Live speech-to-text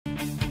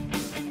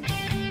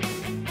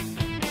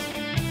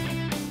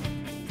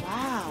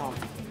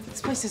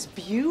place is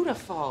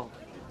beautiful.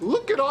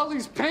 Look at all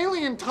these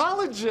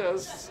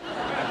paleontologists.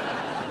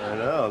 I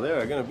know.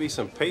 There are going to be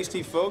some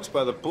pasty folks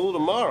by the pool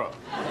tomorrow.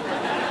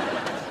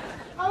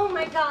 Oh,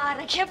 my God.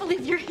 I can't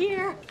believe you're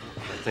here. I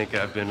think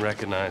I've been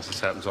recognized.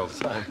 This happens all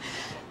the time.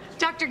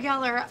 Dr.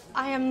 Geller,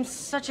 I am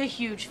such a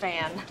huge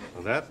fan.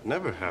 Well, that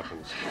never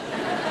happens.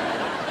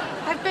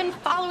 I've been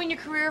following your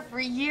career for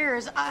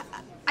years. I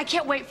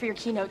can't wait for your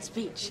keynote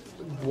speech.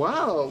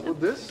 Wow, well,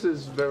 this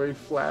is very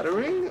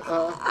flattering.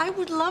 I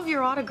would love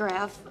your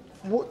autograph.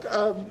 What,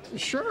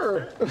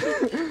 sure.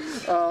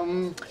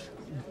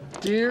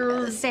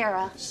 Dear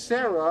Sarah.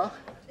 Sarah,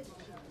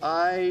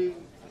 I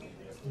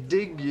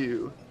dig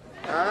you.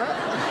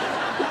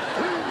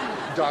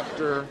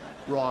 Dr.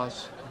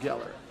 Ross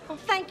Geller. Oh,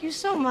 thank you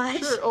so much.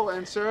 Sure. Oh,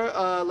 and Sarah,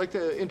 I'd like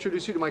to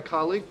introduce you to my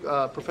colleague,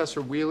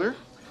 Professor Wheeler.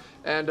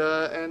 And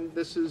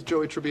this is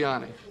Joey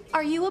Tribbiani.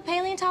 Are you a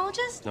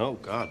paleontologist? No,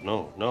 God,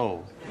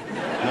 no.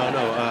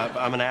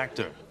 I'm an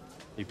actor.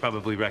 You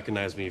probably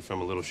recognize me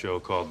from a little show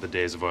called The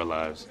Days of Our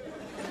Lives.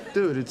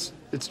 Dude, it's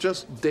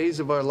just Days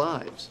of Our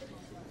Lives.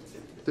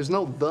 There's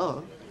no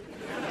the.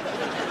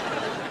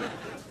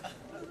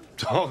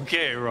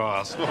 Okay,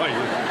 Ross. Why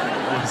you?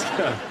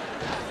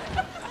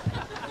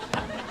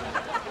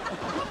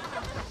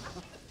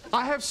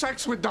 I have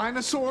sex with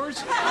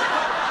dinosaurs?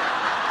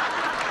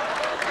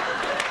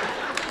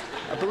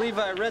 I believe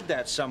I read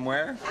that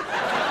somewhere.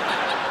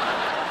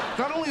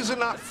 Not only is it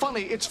not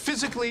funny, it's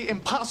physically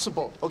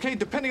impossible, okay?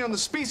 Depending on the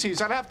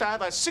species, I'd have to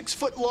have a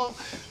 6-foot-long...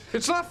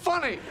 It's not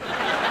funny.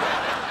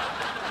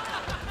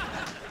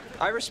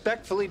 I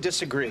respectfully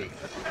disagree.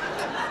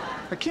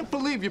 I can't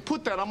believe you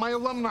put that on my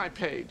alumni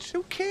page.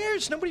 Who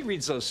cares? Nobody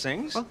reads those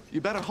things. Well,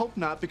 you better hope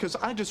not, because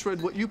I just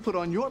read what you put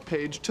on your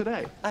page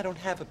today. I don't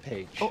have a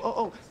page.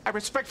 Oh, I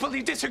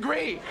respectfully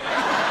disagree.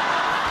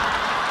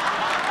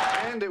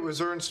 And it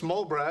was Ernst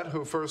Mulbrad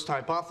who first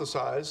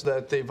hypothesized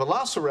that the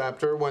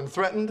velociraptor, when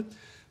threatened,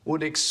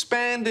 would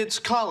expand its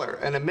collar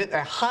and emit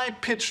a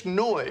high-pitched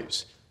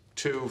noise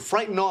to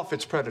frighten off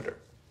its predator.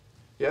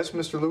 Yes,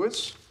 Mr.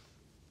 Lewis?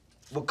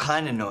 What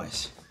kind of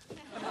noise?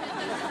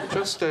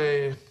 Just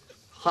a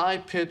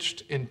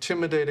high-pitched,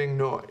 intimidating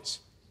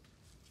noise.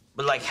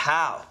 But like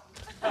how?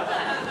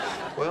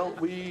 Well,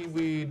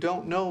 we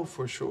don't know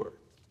for sure.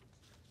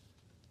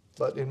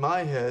 But in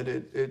my head,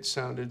 it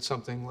sounded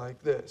something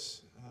like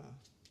this.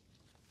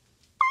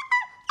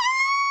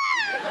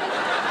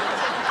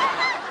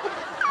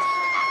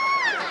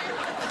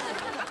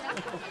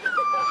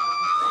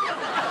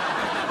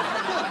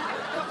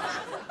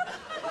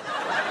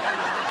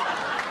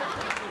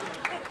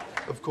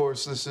 Of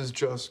course, this is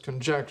just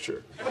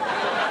conjecture.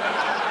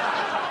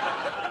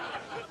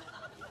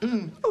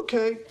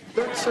 Okay,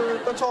 that's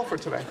all for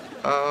today.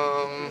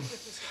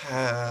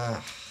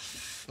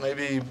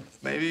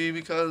 Maybe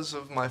because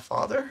of my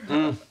father.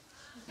 I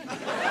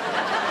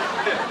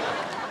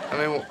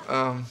mean,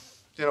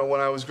 you know, when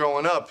I was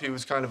growing up, he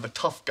was kind of a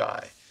tough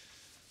guy.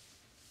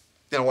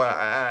 You know,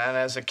 and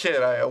as a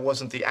kid, I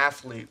wasn't the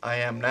athlete I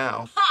am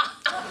now.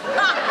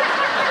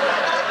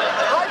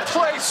 I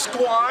play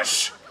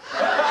squash.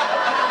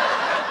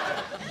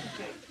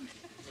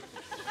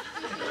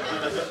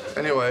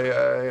 Anyway,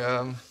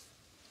 I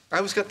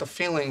always got the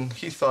feeling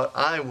he thought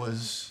I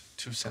was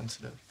too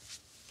sensitive.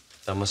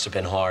 That must have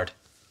been hard.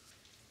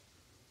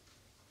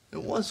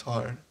 It was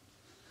hard.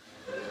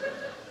 You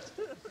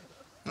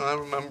know, I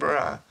remember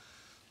I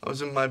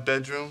was in my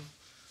bedroom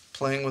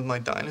playing with my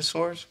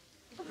dinosaurs.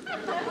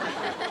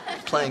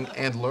 Playing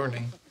and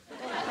learning.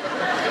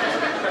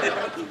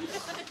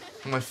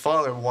 And my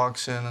father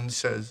walks in and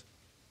says,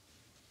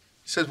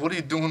 "What are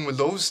you doing with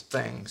those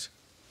things?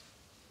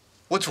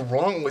 What's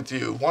wrong with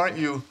you? Why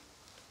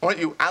aren't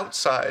you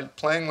outside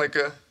playing like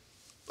a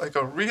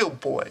real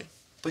boy?"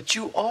 But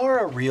you are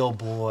a real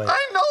boy.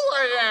 I know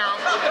I am.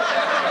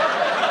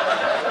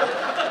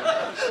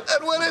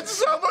 And when it's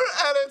summer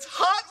and it's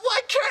hot,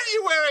 why can't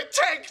you wear a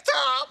tank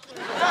top?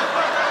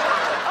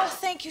 Oh,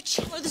 thank you,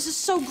 Chandler. This is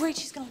so great.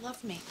 She's gonna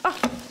love me. Oh.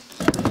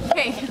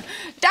 Hey,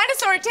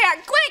 dinosaur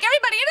attack! Quick,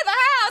 everybody into the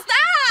house!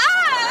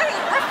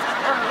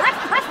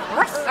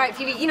 All right,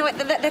 Phoebe, you know what?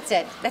 That's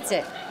it. That's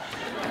it.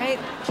 All right?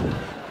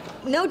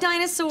 No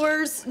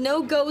dinosaurs,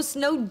 no ghosts,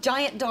 no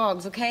giant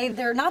dogs, okay?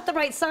 They're not the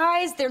right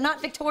size, they're not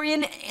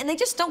Victorian, and they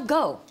just don't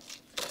go.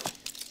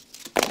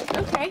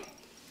 Okay.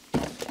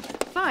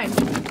 Fine.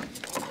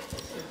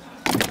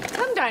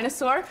 Come,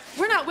 dinosaur.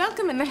 We're not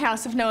welcome in the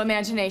house of no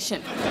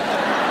imagination.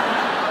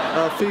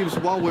 Phoebes,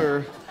 while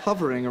we're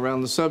hovering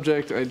around the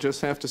subject, I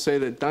just have to say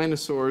that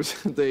dinosaurs,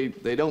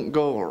 they don't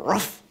go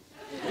rough.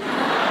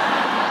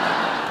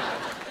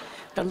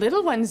 The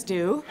little ones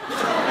do.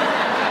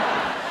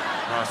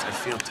 Ross, I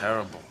feel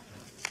terrible.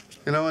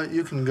 You know what?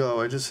 You can go.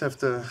 I just have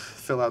to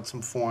fill out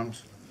some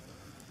forms.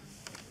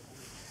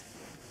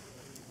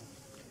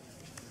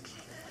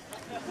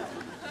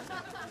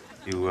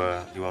 You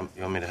want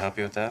me to help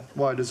you with that?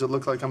 Why, does it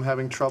look like I'm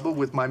having trouble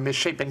with my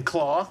misshapen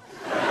claw?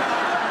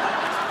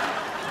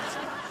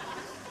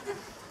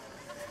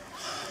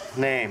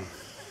 Name.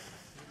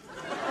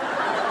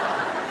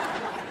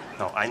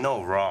 No, I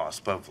know Ross,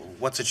 but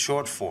what's it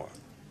short for?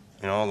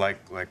 You know,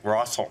 like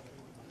Russell.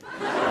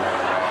 Or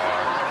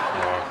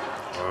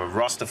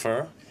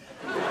Rustifer.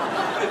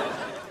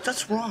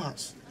 That's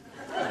Ross.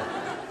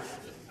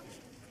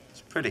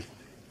 It's pretty.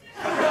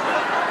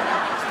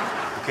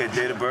 Okay,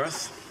 date of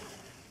birth?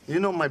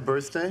 You know my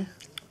birthday?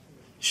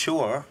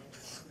 Sure.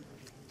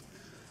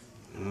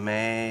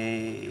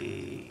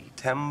 May-tember.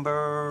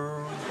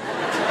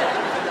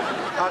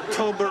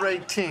 October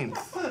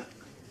 18th.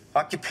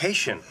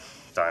 Occupation?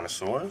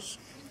 Dinosaurs?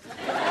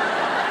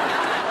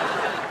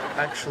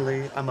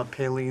 Actually, I'm a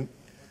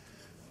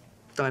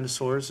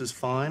Dinosaurs is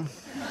fine.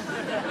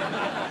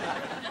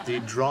 The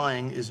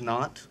drawing is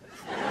not.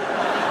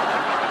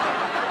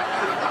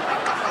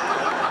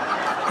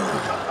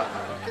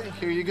 Okay,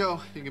 here you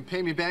go. You can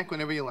pay me back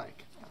whenever you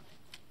like.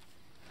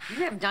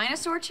 You have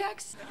dinosaur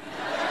checks?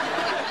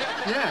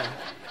 Yeah.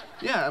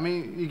 Yeah, I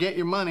mean, you get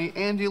your money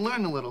and you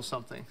learn a little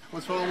something.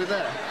 What's wrong with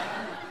that?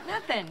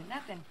 Nothing.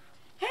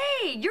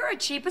 Hey, you're a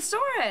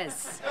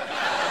cheaposaurus.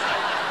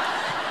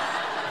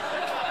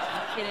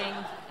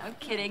 I'm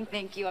kidding.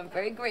 Thank you. I'm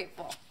very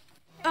grateful.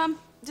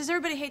 Does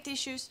everybody hate these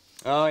shoes?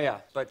 Oh, yeah.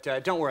 But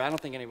don't worry, I don't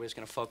think anybody's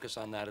going to focus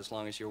on that as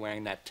long as you're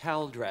wearing that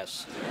towel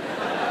dress.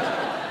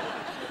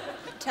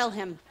 Tell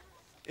him.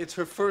 It's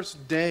her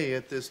first day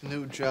at this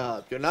new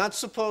job. You're not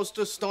supposed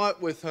to start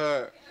with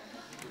her.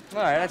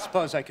 All right, I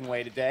suppose I can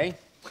wait a day.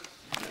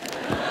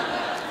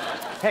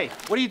 Hey,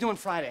 what are you doing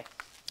Friday?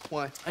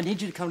 Why? I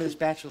need you to come to this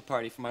bachelor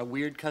party for my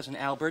weird cousin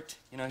Albert.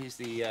 You know, he's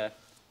the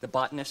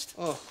botanist.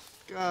 Oh,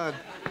 God.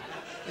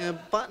 Yeah,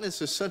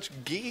 botanists are such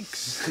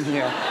geeks.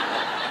 Yeah.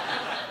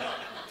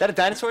 Is that a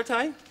dinosaur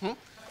tie? Hmm?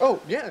 Oh,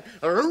 yeah.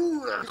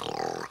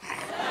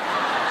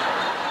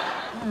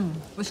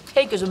 This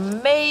cake is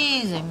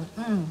amazing.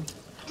 Oh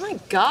my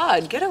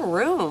God, get a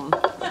room.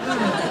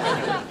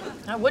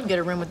 I would get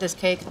a room with this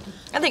cake.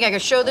 I think I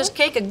could show this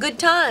cake a good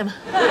time.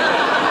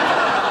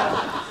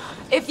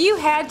 If you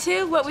had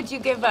to, what would you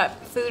give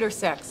up? Food or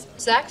sex?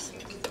 Sex?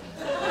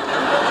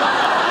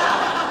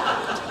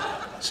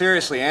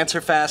 Seriously, answer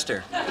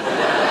faster.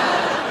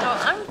 Oh,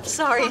 I'm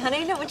sorry,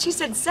 honey. No, when she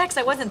said sex,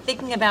 I wasn't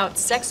thinking about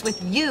sex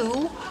with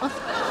you.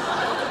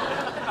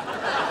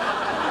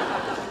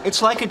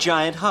 It's like a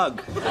giant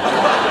hug.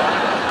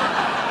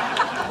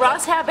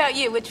 Ross, how about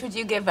you? Which would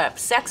you give up?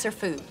 Sex or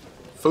food?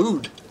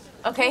 Food.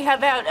 Okay, how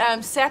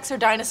about sex or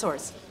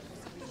dinosaurs?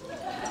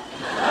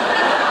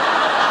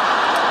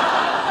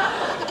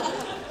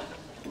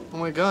 Oh,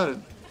 my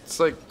God. It's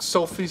like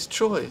Sophie's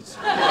Choice.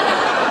 Hey,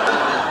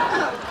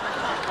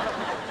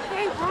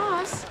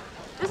 Ross,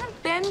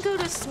 doesn't Ben go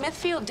to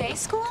Smithfield Day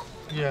School?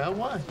 Yeah,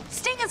 why?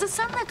 Sting has a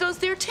son that goes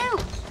there, too.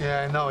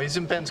 Yeah, I know. He's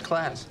in Ben's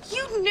class.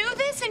 You knew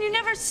this and you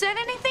never said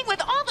anything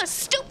with all the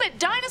stupid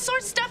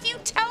dinosaur stuff you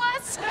tell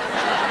us?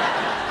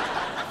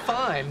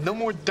 Fine. No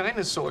more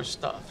dinosaur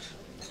stuff.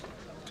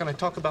 Can I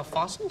talk about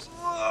fossils?